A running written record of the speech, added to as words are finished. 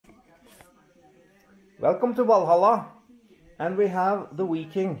Welcome to Valhalla, and we have the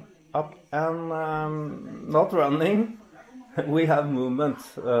Viking up and not running. We have movement.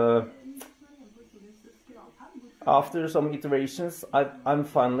 After some iterations, I'm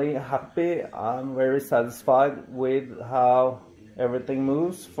finally happy. I'm very satisfied with how everything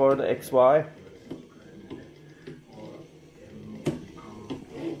moves for the XY.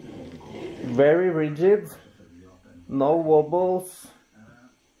 Very rigid, no wobbles,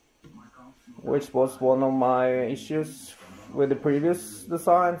 which was one of my issues with the previous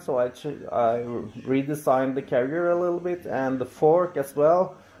design. So I redesigned the carrier a little bit and the fork as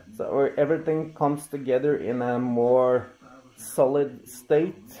well, so everything comes together in a more solid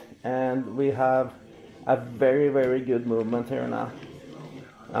state, and we have a very good movement here now.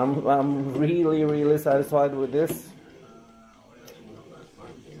 I'm really satisfied with this.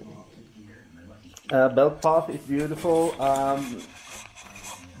 Belt path is beautiful.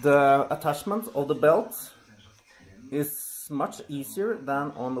 The attachment of the belt is much easier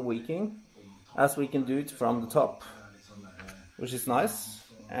than on the Viking, as we can do it from the top, which is nice.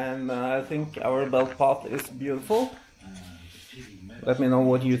 And I think our belt path is beautiful. Let me know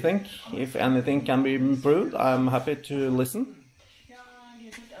what you think. If anything can be improved, I'm happy to listen.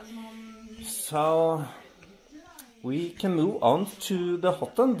 So we can move on to the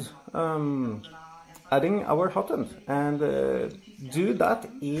hot end. Adding our hot end, and do that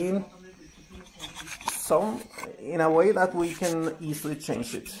in a way that we can easily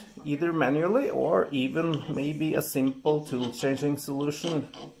change it, either manually or even maybe a simple tool changing solution,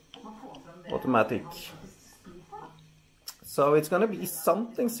 automatic. So it's gonna be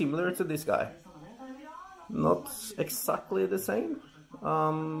something similar to this guy, not exactly the same.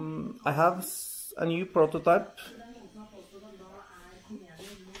 I have a new prototype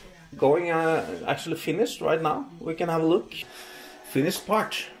going, actually finished right now. We can have a look. Finished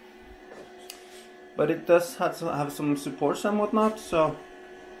part, but it does have some supports and whatnot, so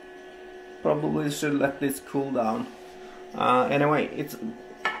probably should let this cool down. Anyway,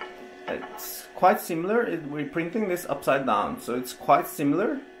 it's quite similar. We're printing this upside down, so it's quite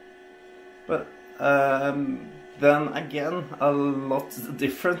similar, but then again a lot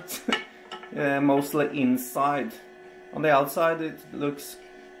different. Mostly inside. On the outside it looks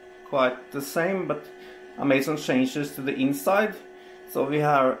quite the same, but I made some changes to the inside, so we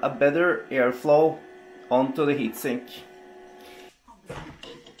have a better airflow onto the heatsink.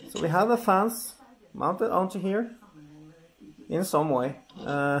 So we have the fans mounted onto here in some way.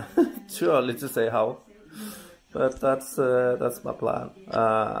 Too early to say how, but that's my plan.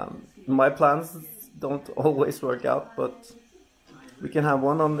 My plans don't always work out, but we can have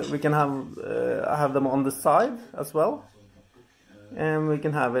one on. I have them on the side as well. And we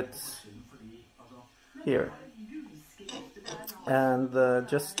can have it here, and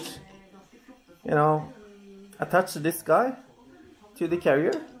just, you know, attach this guy to the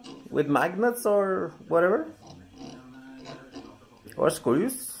carrier with magnets or whatever, or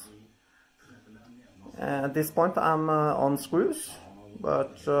screws. At this point I'm on screws,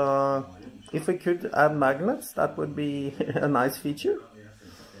 but if we could add magnets, that would be a nice feature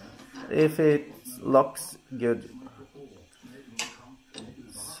if it looks good.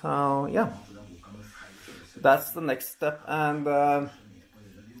 So yeah, that's the next step, and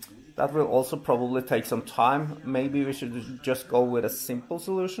that will also probably take some time. Maybe we should just go with a simple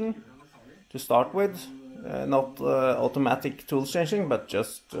solution to start with, not automatic tool changing, but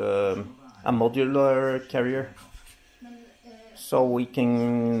just a modular carrier, so we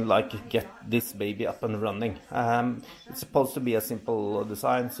can like get this baby up and running. It's supposed to be a simple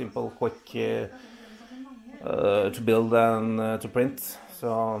design, simple, quick to build and to print.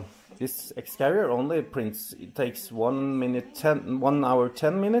 So this X carrier only prints, it takes 1 hour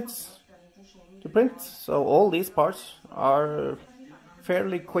 10 minutes to print. So all these parts are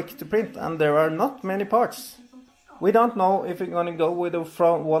fairly quick to print, and there are not many parts. We don't know if we're gonna go with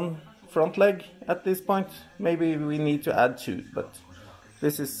one front leg at this point. Maybe we need to add 2, but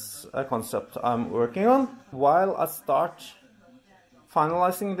this is a concept I'm working on. While I start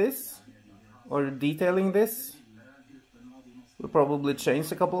finalizing this or detailing this, we'll probably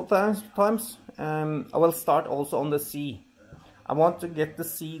change a couple of times. I will start also on the C. I want to get the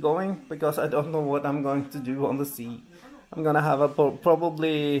C going, because I don't know what I'm going to do on the C. I'm gonna have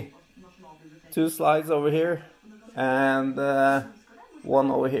probably 2 slides over here and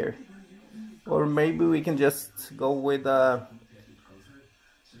 1 over here. Or maybe we can just go with a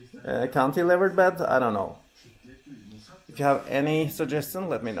cantilevered bed, I don't know. If you have any suggestion,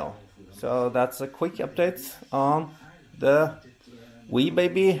 let me know. So that's a quick update on the wee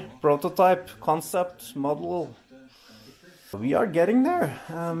baby prototype concept model We are getting there.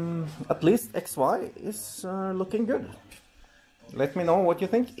 At least XY is looking good. Let me know what you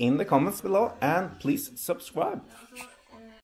think in the comments below, and please subscribe.